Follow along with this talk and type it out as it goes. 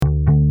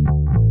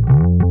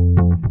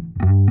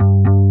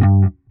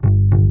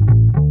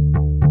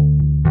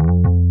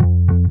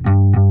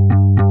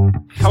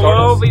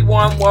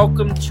everyone,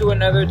 welcome to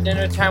another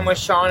Dinner Time with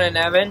Sean and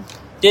Evan.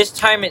 This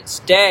time it's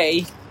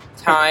day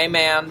time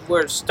and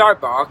we're at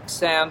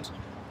Starbucks, and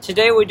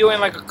today we're doing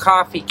like a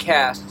coffee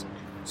cast.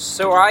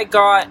 So I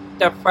got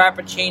the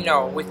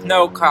Frappuccino with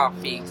no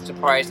coffee,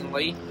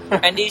 surprisingly,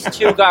 and these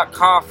two got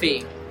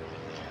coffee.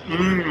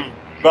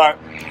 But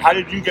how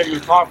did you get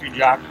your coffee,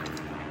 Jack?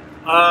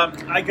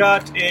 I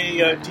got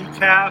a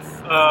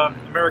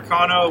decaf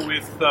Americano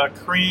with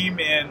cream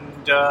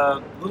and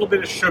a little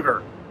bit of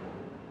sugar.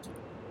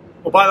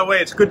 Well, by the way,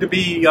 it's good to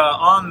be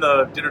on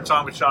the Dinner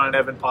Time with Sean and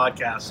Evan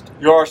podcast.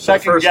 You're our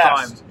second first guest.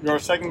 time. You're our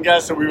second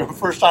guest, and we were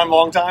first time,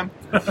 long time?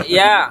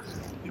 Yeah.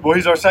 Well,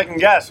 he's our second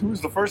guest. Who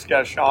was the first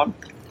guest, Sean?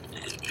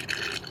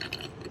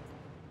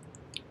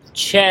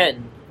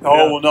 Chen.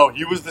 Oh, well, no,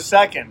 he was the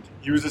second.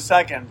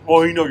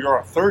 Well, you're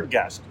our third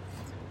guest.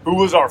 Who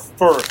was our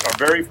first, our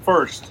very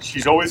first?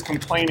 She's always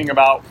complaining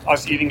about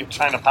us eating at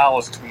China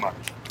Palace too much.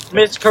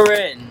 Miss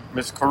Corinne.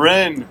 Miss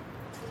Corinne.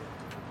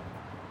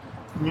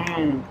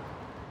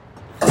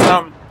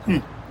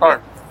 All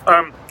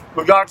right.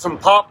 We got some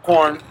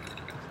popcorn.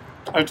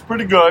 It's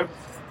pretty good.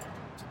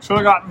 Should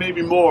have got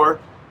maybe more.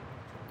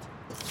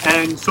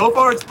 And so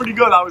far, it's pretty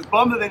good. I was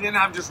bummed that they didn't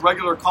have just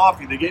regular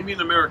coffee. They gave me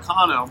an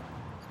Americano.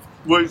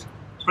 Was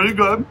pretty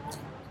good.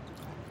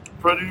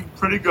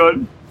 Pretty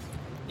good.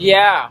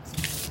 Yeah.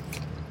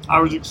 I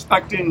was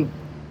expecting,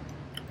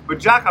 but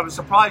Jack, I was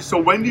surprised.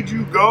 So when did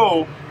you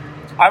go?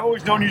 I've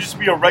always known you just to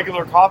be a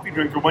regular coffee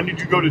drinker. When did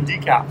you go to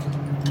decaf?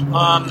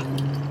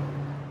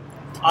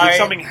 Did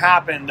something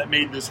happen that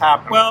made this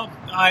happen? Well,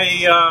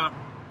 I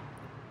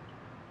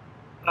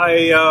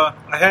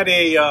had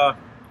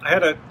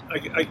a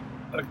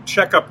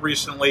checkup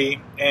recently,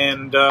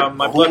 and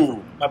my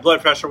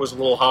blood pressure was a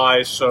little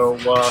high, so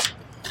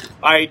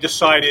I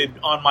decided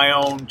on my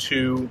own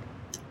to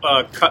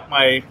cut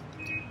my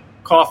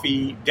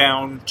coffee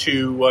down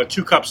to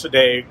 2 cups a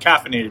day,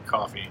 caffeinated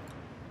coffee.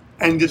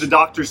 And did the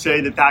doctor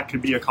say that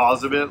could be a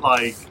cause of it?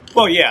 Like,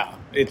 well, yeah,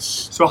 it's.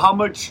 So how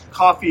much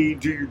coffee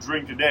do you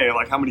drink a day?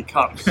 Like, how many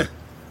cups?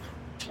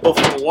 Well,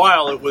 for a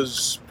while it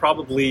was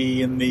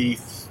probably in the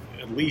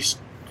at least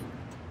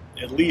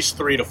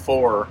 3 to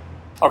 4.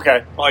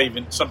 Okay. Probably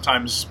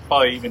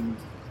even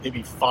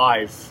maybe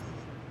 5.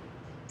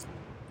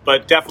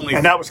 But definitely.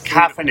 And that was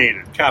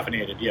caffeinated.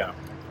 Caffeinated, yeah.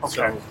 Okay.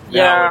 So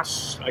Yeah.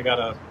 now I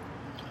gotta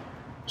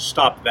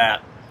stop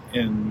that,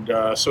 and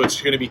so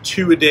it's going to be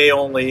 2 a day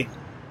only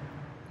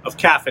of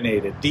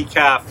caffeinated.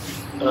 Decaf,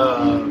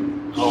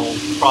 I'll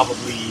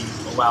probably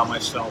allow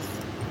myself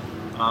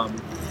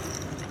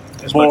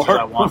as much as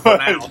I want for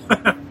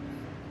now.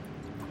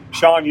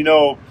 Sean,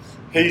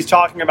 he's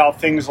talking about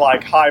things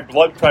like high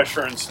blood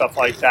pressure and stuff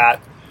like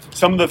that.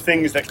 Some of the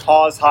things that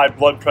cause high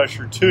blood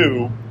pressure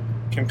too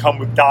can come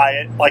with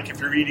diet. Like if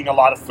you're eating a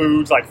lot of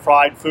foods, like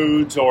fried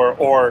foods,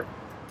 or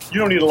you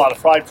don't eat a lot of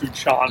fried food,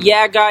 Sean.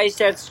 Yeah, guys,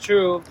 that's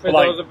true for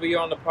those of you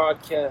on the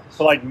podcast.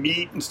 So like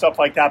meat and stuff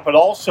like that. But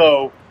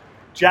also,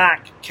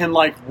 Jack, can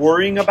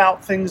worrying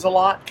about things a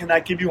lot, can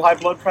that give you high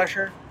blood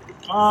pressure?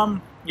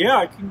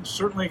 Yeah, it can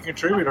certainly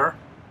contribute.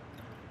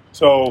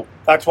 So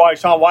that's why,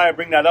 Sean, why I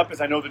bring that up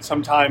is I know that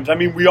sometimes,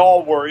 we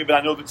all worry, but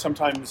I know that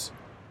sometimes.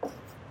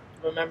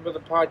 Remember, the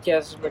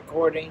podcast is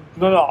recording.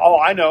 No. Oh,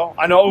 I know.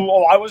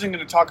 Oh, I wasn't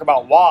going to talk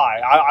about why.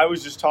 I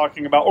was just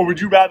talking about, or would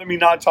you rather me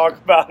not talk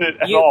about it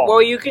at all?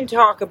 Well, you can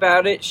talk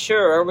about it,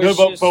 sure.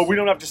 But we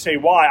don't have to say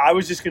why. I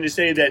was just going to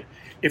say that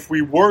if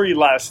we worry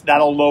less,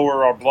 that'll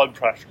lower our blood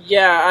pressure.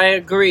 Yeah, I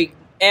agree.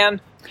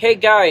 And, hey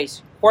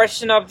guys,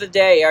 question of the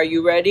day. Are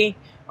you ready?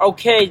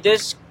 Okay,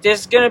 this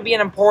is going to be an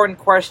important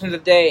question of the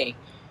day.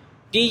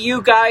 Do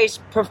you guys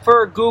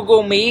prefer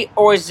Google Meet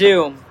or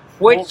Zoom?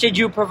 Which did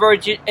you prefer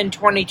in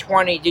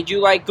 2020? Did you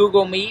like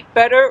Google Meet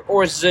better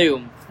or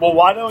Zoom? Well,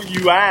 why don't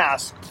you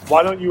ask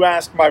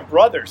my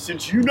brother?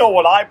 Since you know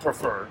what I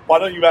prefer, why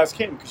don't you ask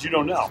him? Because you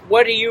don't know.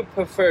 What do you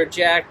prefer,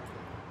 Jack?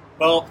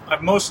 Well,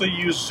 I've mostly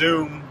used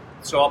Zoom,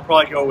 so I'll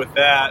probably go with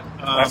that.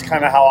 That's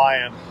kind of how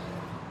I am.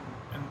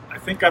 And I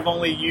think I've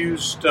only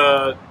used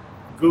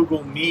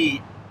Google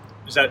Meet.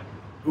 Is that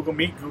Google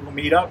Meet? Google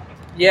Meetup?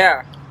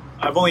 Yeah.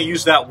 I've only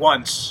used that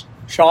once.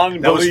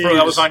 Sean that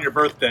was on your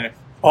birthday.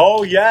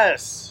 Oh,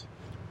 yes.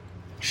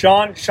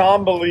 Sean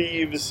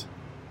believes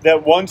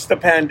that once the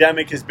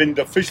pandemic has been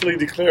officially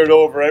declared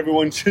over,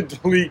 everyone should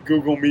delete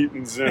Google Meet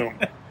and Zoom.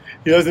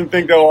 He doesn't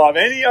think they'll have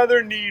any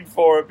other need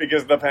for it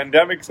because the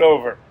pandemic's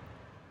over.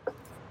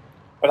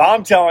 But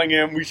I'm telling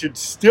him we should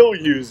still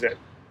use it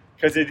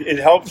because it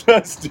helps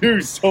us do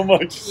so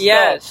much stuff.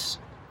 Yes,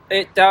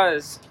 it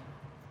does.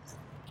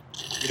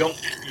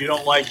 You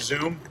don't like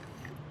Zoom?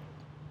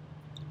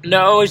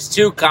 No, it's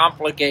too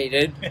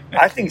complicated.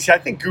 I think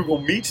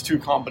Google Meet's too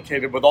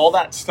complicated with all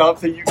that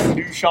stuff that you can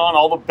do, Sean,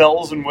 all the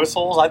bells and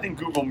whistles. I think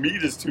Google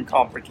Meet is too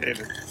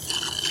complicated.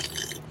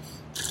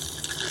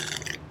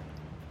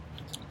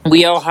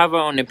 We all have our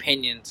own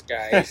opinions,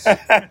 guys.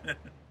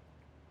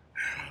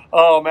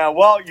 Oh, man.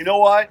 Well, you know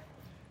what?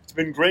 It's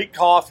been great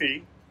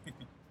coffee.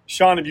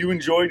 Sean, have you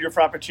enjoyed your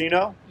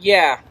Frappuccino?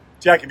 Yeah.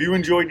 Jack, have you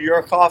enjoyed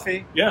your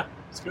coffee? Yeah.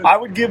 It's good. I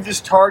would give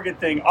this Target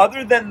thing,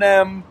 other than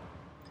them,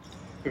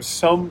 there's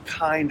some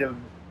kind of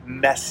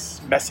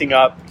messing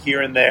up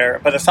here and there.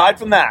 But aside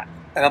from that,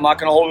 and I'm not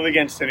going to hold it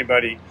against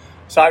anybody.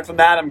 Aside from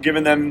that, I'm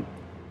giving them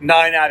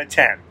 9 out of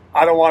 10.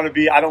 I don't want to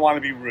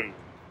be rude.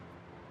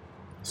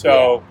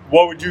 So,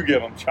 what would you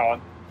give them,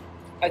 Sean?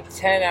 A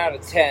 10 out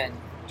of 10.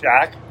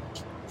 Jack?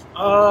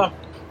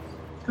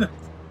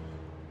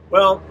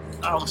 Well,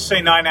 I'll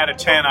say 9 out of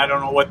 10. I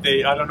don't know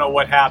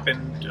what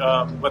happened,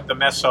 what the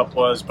mess up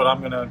was, but I'm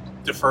going to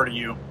defer to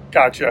you.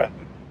 Gotcha.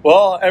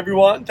 Well,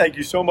 everyone, thank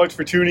you so much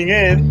for tuning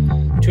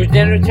in To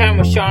Dinner Time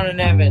with Sean and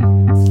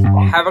Evan.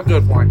 Have a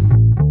good one.